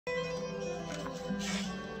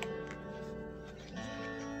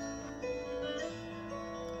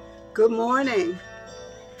Good morning.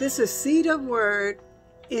 This is Seed of Word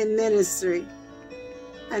in Ministry,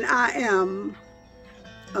 and I am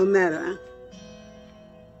Ometa.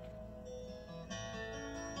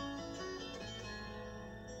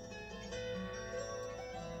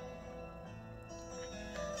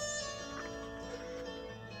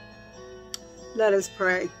 Let us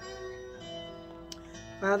pray.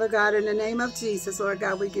 Father God, in the name of Jesus, Lord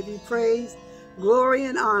God, we give you praise, glory,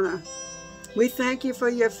 and honor. We thank you for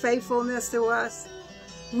your faithfulness to us.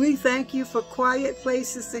 We thank you for quiet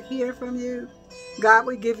places to hear from you. God,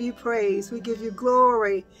 we give you praise. We give you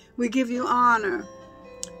glory. We give you honor.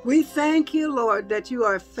 We thank you, Lord, that you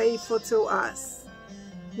are faithful to us.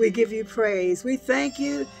 We give you praise. We thank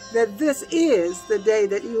you that this is the day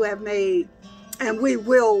that you have made, and we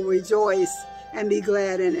will rejoice and be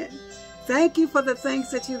glad in it. Thank you for the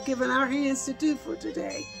things that you've given our hands to do for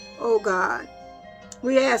today, oh God.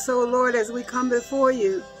 We ask, oh Lord, as we come before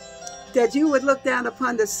you, that you would look down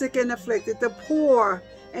upon the sick and afflicted, the poor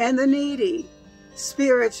and the needy,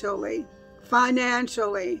 spiritually,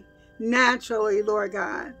 financially, naturally, Lord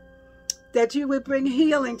God. That you would bring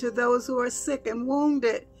healing to those who are sick and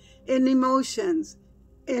wounded in emotions,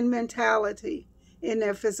 in mentality, in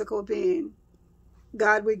their physical being.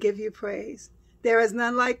 God, we give you praise. There is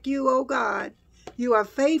none like you, O God. You are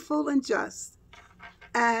faithful and just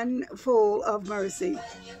and full of mercy.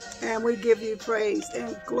 And we give you praise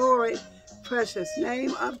and glory, precious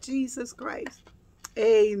name of Jesus Christ.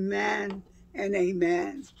 Amen and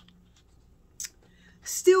amen.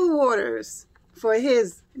 Still waters for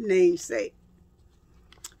his name's sake.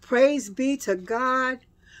 Praise be to God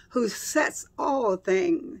who sets all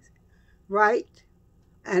things right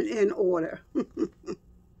and in order.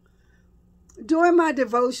 During my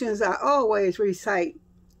devotions, I always recite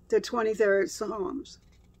the 23rd Psalms.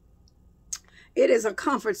 It is a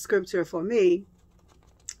comfort scripture for me.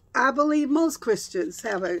 I believe most Christians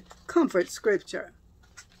have a comfort scripture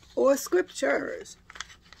or scriptures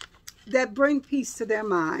that bring peace to their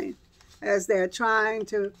mind as they're trying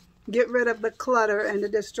to get rid of the clutter and the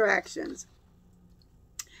distractions.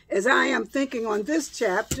 As I am thinking on this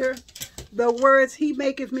chapter, the words, "He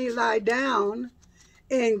maketh me lie down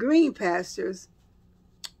in green pastures,"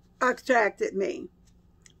 attracted me.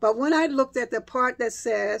 But when I looked at the part that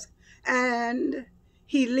says, "and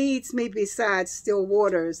he leads me beside still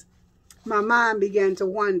waters," my mind began to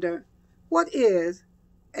wonder, what is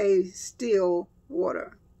a still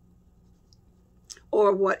water?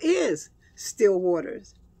 Or what is still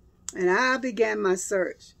waters? And I began my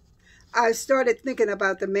search. I started thinking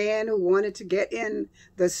about the man who wanted to get in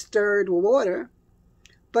the stirred water,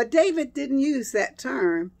 but David didn't use that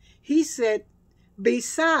term. He said,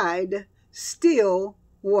 beside still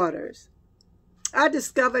waters. I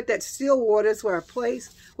discovered that still waters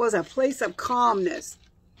was a place of calmness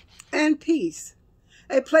and peace,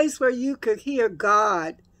 a place where you could hear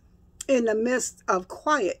God in the midst of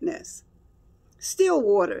quietness. Still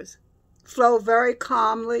waters flow very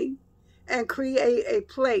calmly and create a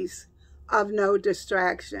place of no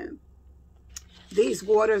distraction. These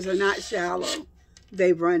waters are not shallow.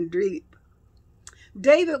 They run deep.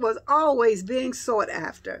 David was always being sought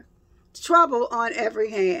after, trouble on every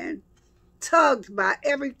hand, tugged by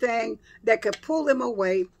everything that could pull him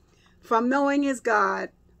away from knowing his God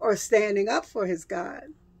or standing up for his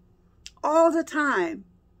God. All the time.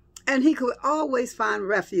 And he could always find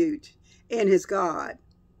refuge in his God.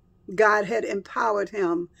 God had empowered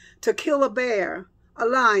him to kill a bear, a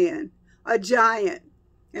lion, a giant,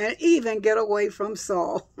 and even get away from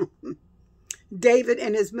Saul. David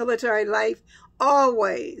in his military life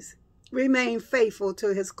always remained faithful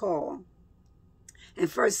to his call. In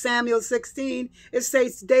 1 Samuel 16, it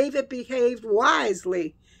states, David behaved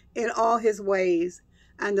wisely in all his ways,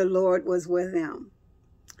 and the Lord was with him.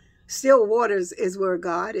 Still waters is where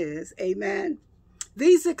God is. Amen.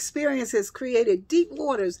 These experiences created deep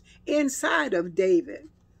waters inside of David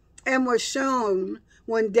and were shown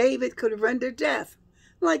when David could render death,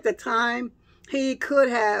 like the time he could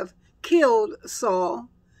have killed Saul,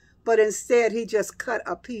 but instead he just cut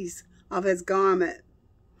a piece of his garment.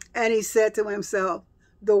 And he said to himself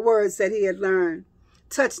the words that he had learned,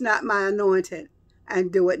 "Touch not my anointed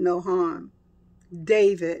and do it no harm."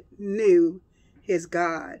 David knew his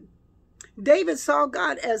God. David saw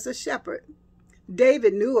God as a shepherd.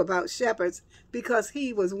 David knew about shepherds because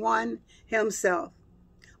he was one himself,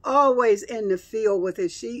 always in the field with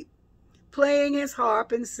his sheep, playing his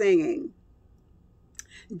harp and singing.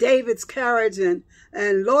 David's courage and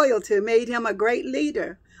loyalty made him a great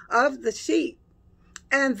leader of the sheep,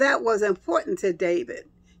 and that was important to David.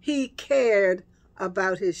 He cared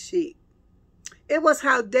about his sheep. It was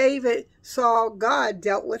how David saw God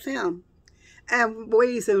dealt with him, and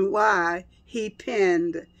reason why he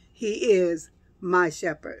penned, "He is my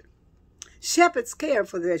shepherd." Shepherds care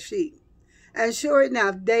for their sheep. And sure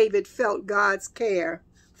enough, David felt God's care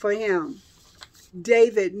for him.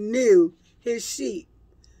 David knew his sheep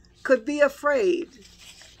could be afraid,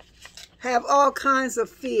 have all kinds of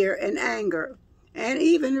fear and anger, and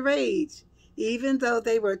even rage, even though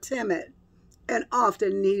they were timid and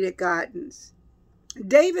often needed guidance.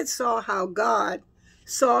 David saw how God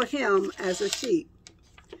saw him as a sheep.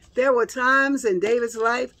 There were times in David's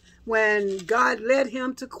life when God led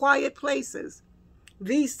him to quiet places.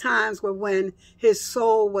 These times were when his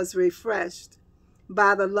soul was refreshed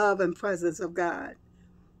by the love and presence of God.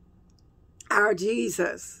 Our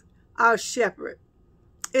Jesus, our shepherd,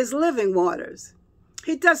 is living waters.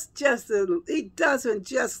 He doesn't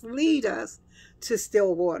just lead us to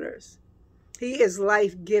still waters. He is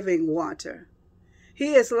life-giving water.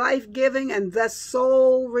 He is life-giving and thus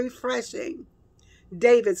soul refreshing.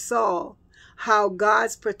 David saw how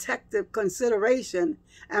God's protective consideration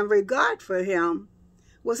and regard for him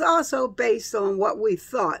was also based on what we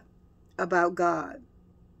thought about God.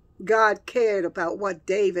 God cared about what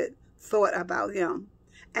David thought about him,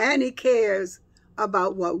 and he cares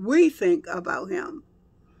about what we think about him.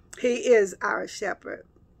 He is our shepherd.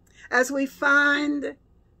 As we find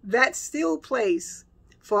that still place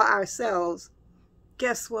for ourselves,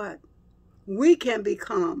 guess what? We can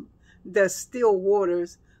become the still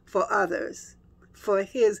waters for others, for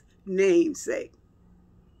his name's sake.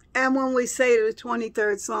 And when we say the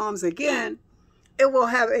 23rd Psalms again, it will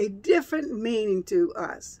have a different meaning to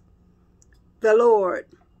us. The Lord,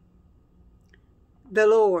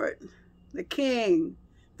 the King,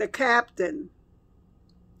 the Captain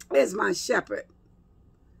is my shepherd.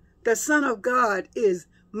 The Son of God is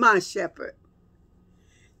my shepherd.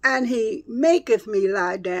 And he maketh me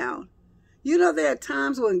lie down. You know, there are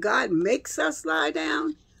times when God makes us lie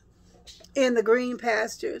down in the green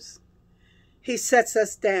pastures. He sets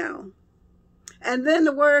us down. And then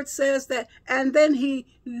the word says that, and then he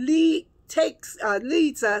leads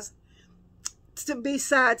us to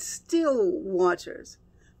beside still waters,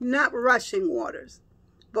 not rushing waters,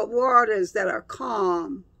 but waters that are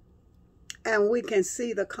calm, and we can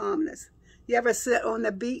see the calmness. You ever sit on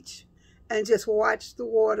the beach and just watch the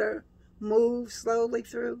water move slowly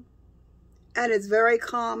through? And it's very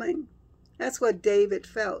calming. That's what David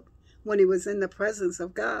felt when he was in the presence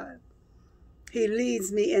of God. He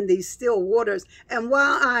leads me in these still waters, and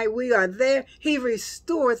while we are there, he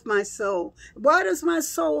restoreth my soul. Why does my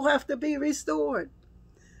soul have to be restored?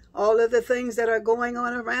 All of the things that are going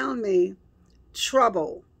on around me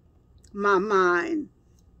trouble my mind,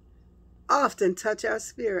 often touch our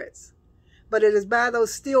spirits. But it is by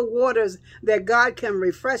those still waters that God can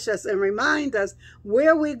refresh us and remind us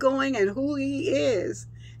where we're going and who he is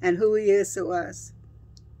to us.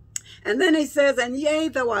 And then he says, and yea,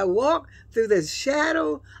 though I walk through the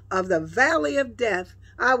shadow of the valley of death,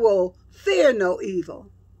 I will fear no evil.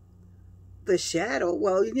 The shadow,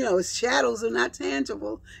 well, you know, shadows are not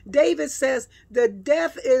tangible. David says the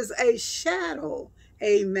death is a shadow.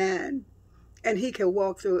 Amen. And he can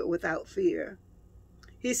walk through it without fear.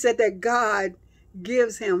 He said that God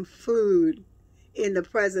gives him food in the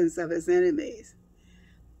presence of his enemies.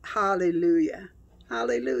 Hallelujah.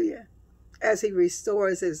 Hallelujah. As he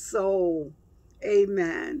restores his soul.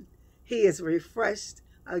 Amen. He is refreshed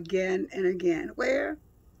again and again. Where?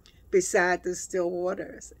 Beside the still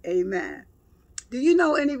waters. Amen. Do you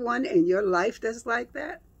know anyone in your life that's like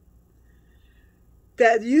that?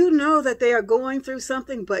 That you know that they are going through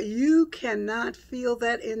something, but you cannot feel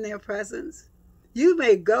that in their presence? You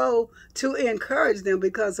may go to encourage them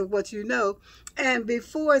because of what you know, and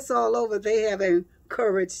before it's all over, they have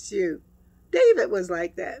encouraged you. David was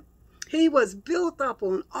like that. He was built up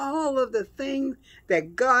on all of the things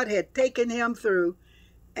that God had taken him through.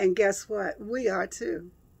 And guess what? We are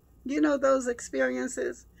too. You know those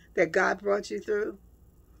experiences that God brought you through?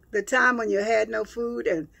 The time when you had no food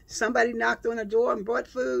and somebody knocked on the door and brought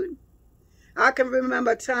food? I can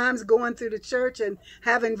remember times going through the church and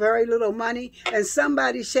having very little money and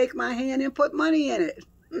somebody shake my hand and put money in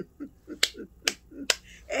it.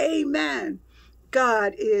 Amen.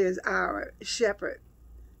 God is our shepherd.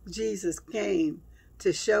 Jesus came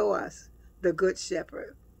to show us the good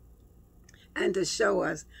shepherd and to show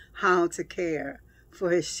us how to care for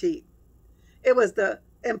his sheep. It was the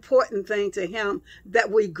important thing to him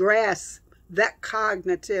that we grasp that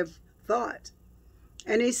cognitive thought.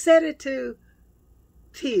 And he said it to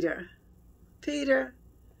Peter. Peter,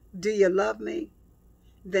 do you love me?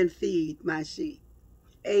 Then feed my sheep.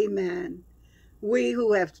 Amen. We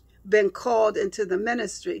who have been called into the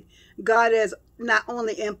ministry, God has not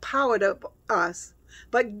only empowered us,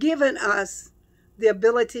 but given us the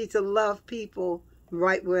ability to love people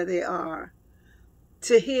right where they are,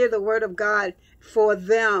 to hear the word of God for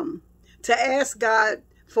them, to ask God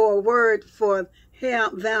for a word for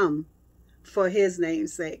them, for his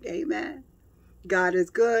name's sake. Amen. God is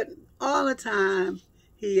good all the time.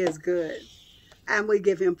 He is good. And we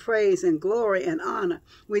give him praise and glory and honor.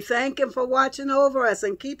 We thank him for watching over us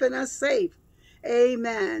and keeping us safe.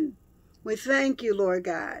 Amen. We thank you, Lord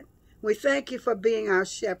God. We thank you for being our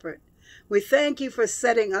shepherd. We thank you for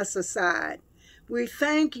setting us aside. We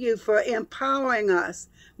thank you for empowering us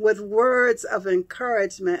with words of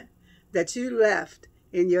encouragement that you left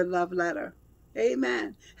in your love letter.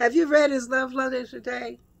 Amen. Have you read his love letter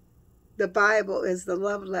today? The Bible is the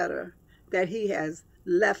love letter that he has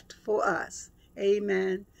left for us.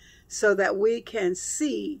 Amen. So that we can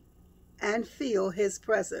see and feel his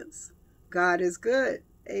presence. God is good.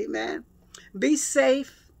 Amen. Be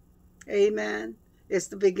safe. Amen. It's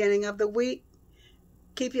the beginning of the week.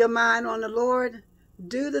 Keep your mind on the Lord.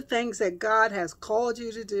 Do the things that God has called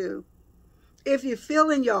you to do. If you feel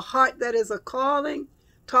in your heart that is a calling,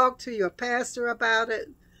 talk to your pastor about it.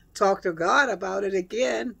 Talk to God about it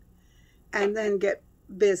again. And then get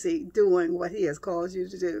busy doing what he has called you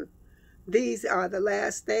to do. These are the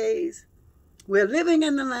last days. We're living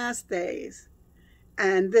in the last days.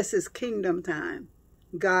 And this is kingdom time.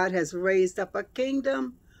 God has raised up a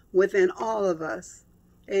kingdom within all of us.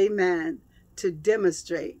 Amen. To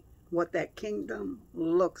demonstrate what that kingdom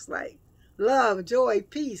looks like. Love, joy,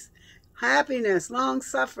 peace, happiness,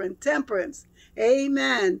 long-suffering, temperance.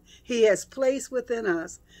 Amen. He has placed within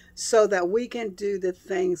us so that we can do the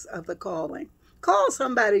things of the calling. Call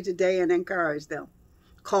somebody today and encourage them.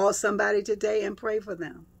 Call somebody today and pray for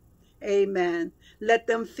them. Amen. Let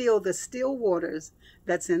them feel the still waters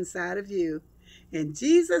that's inside of you. In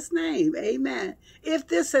Jesus' name, amen. If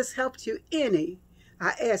this has helped you any,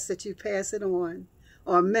 I ask that you pass it on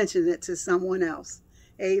or mention it to someone else.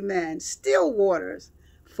 Amen. Still waters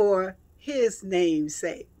for his name's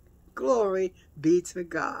sake. Glory be to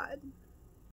God.